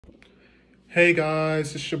Hey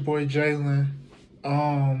guys, it's your boy Jalen.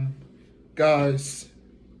 Um, guys,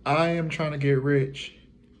 I am trying to get rich.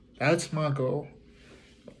 That's my goal.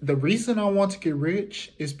 The reason I want to get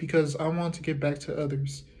rich is because I want to give back to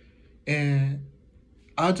others. And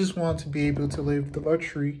I just want to be able to live the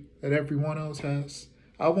luxury that everyone else has.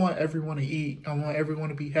 I want everyone to eat. I want everyone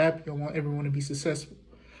to be happy. I want everyone to be successful.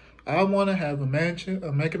 I want to have a mansion,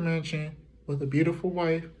 a mega mansion with a beautiful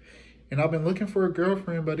wife. And I've been looking for a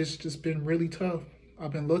girlfriend, but it's just been really tough.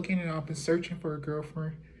 I've been looking and I've been searching for a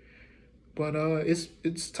girlfriend, but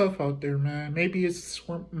it's tough out there, man. Maybe it's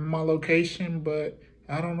my location, but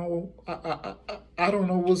I don't know. I don't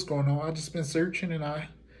know what's going on. I just been searching and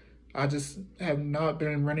I just have not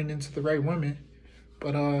been running into the right women.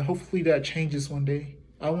 But hopefully that changes one day.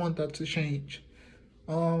 I want that to change.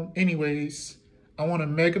 Anyways, I want a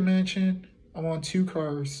mega mansion. I want two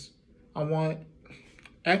cars. I want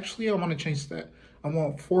Actually, I want to change that. I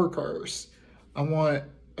want four cars. I want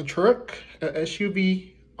a truck, a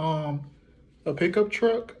SUV, a pickup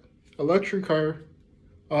truck, a luxury car,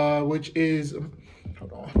 which is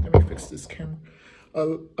hold on, let me fix this camera.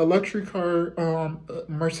 A luxury car, a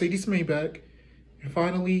Mercedes Maybach, and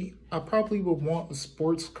finally, I probably would want a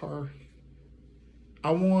sports car.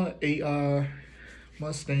 I want a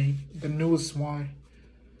Mustang, the newest one.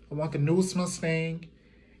 I want the newest Mustang,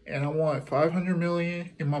 and I want 500 million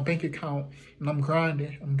in my bank account, and I'm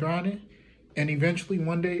grinding. I'm grinding, and eventually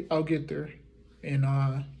one day I'll get there. And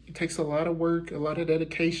it takes a lot of work, a lot of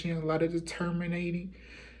dedication, a lot of determining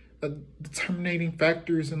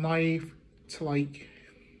factors in life to like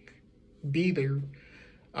be there.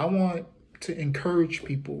 I want to encourage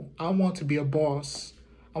people. I want to be a boss.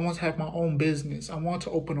 I want to have my own business. I want to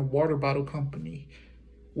open a water bottle company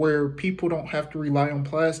where people don't have to rely on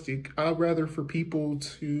plastic. I'd rather for people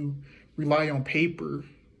to rely on paper.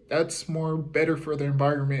 That's more better for the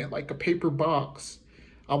environment, like a paper box.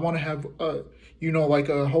 I want to have like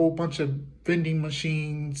a whole bunch of vending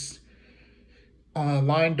machines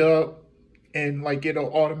lined up, and like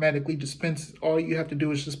it'll automatically dispense. All you have to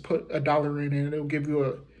do is just put $1 in, and it'll give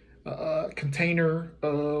you a container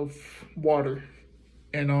of water,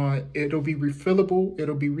 and it'll be refillable.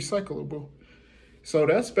 It'll be recyclable. So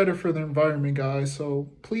that's better for the environment, guys. So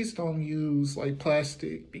please don't use like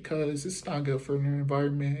plastic because it's not good for the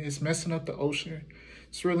environment. It's messing up the ocean.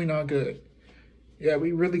 It's really not good. Yeah,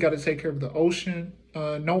 we really got to take care of the ocean.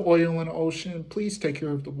 No oil in the ocean. Please take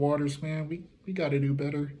care of the waters, man. We got to do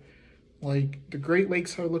better. Like the Great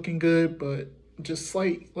Lakes are looking good, but just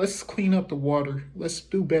like let's clean up the water. Let's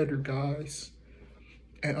do better, guys.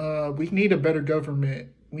 And we need a better government.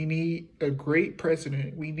 We need a great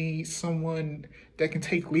president. We need someone that can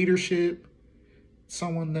take leadership,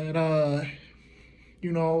 someone that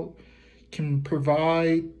you know, can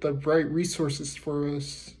provide the right resources for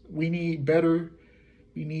us. We need better.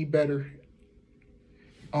 We need better.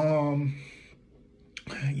 Um,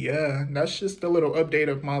 yeah, that's just a little update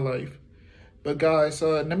of my life. But guys,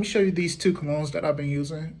 let me show you these two colognes that I've been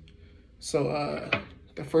using. So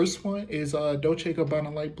the first one is Dolce &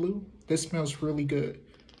 Gabbana Light Blue. This smells really good.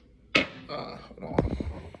 Hold on.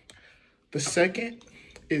 The second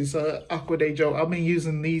is Aqua de Joe. I've been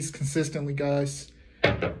using these consistently, guys.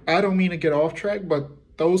 I don't mean to get off track, but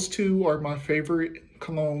those two are my favorite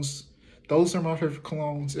colognes. Those are my favorite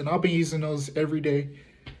colognes, and I've been using those every day.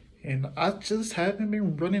 And I just haven't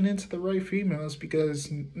been running into the right females because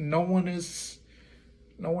no one has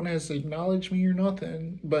acknowledged me or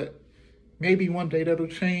nothing. But maybe one day that'll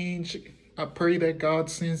change. I pray that God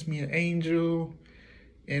sends me an angel,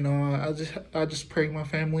 and I just pray my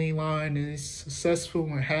family line is successful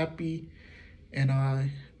and happy, and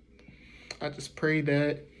I just pray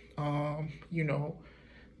that you know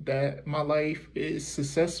that my life is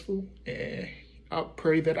successful, and I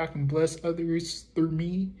pray that I can bless others through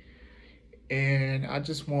me, and I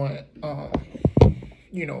just want I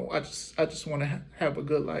just want to have a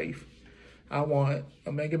good life. I want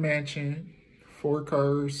a mega mansion, four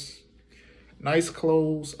cars, nice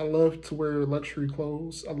clothes. I love to wear luxury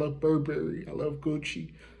clothes. I love Burberry. I love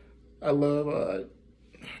Gucci. I love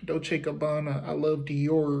Dolce Gabbana. I love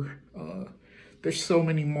Dior. There's so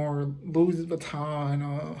many more. Louis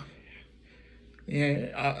Vuitton.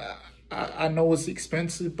 Yeah, I know it's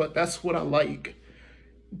expensive, but that's what I like.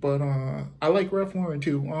 But I like Ralph Lauren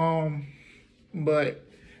too. But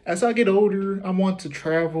as I get older, I want to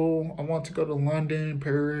travel. I want to go to London,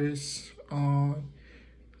 Paris.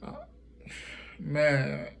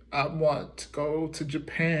 Man, I want to go to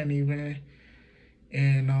Japan even,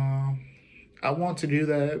 and I want to do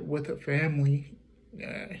that with a family.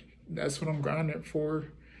 Yeah, that's what I'm grinding for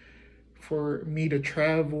me to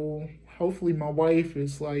travel. Hopefully, my wife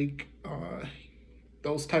is like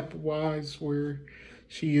those type of wives where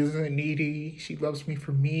she isn't needy, she loves me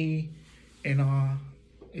for me, and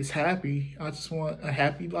is happy. I just want a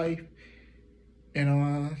happy life,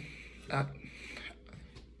 and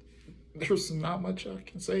there's not much I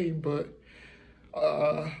can say, but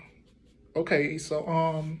okay,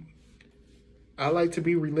 so I like to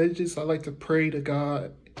be religious. I like to pray to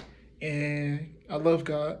God, and I love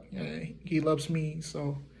God, and He loves me.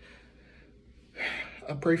 So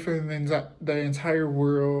I pray for the entire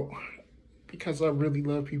world because I really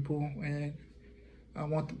love people, and I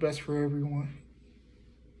want the best for everyone.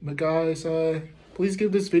 But guys, please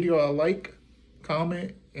give this video a like,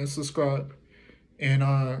 comment, and subscribe.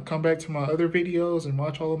 And come back to my other videos and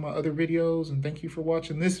watch all of my other videos. And thank you for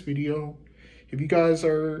watching this video. If you guys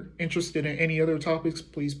are interested in any other topics,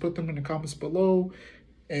 please put them in the comments below.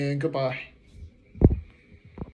 And goodbye.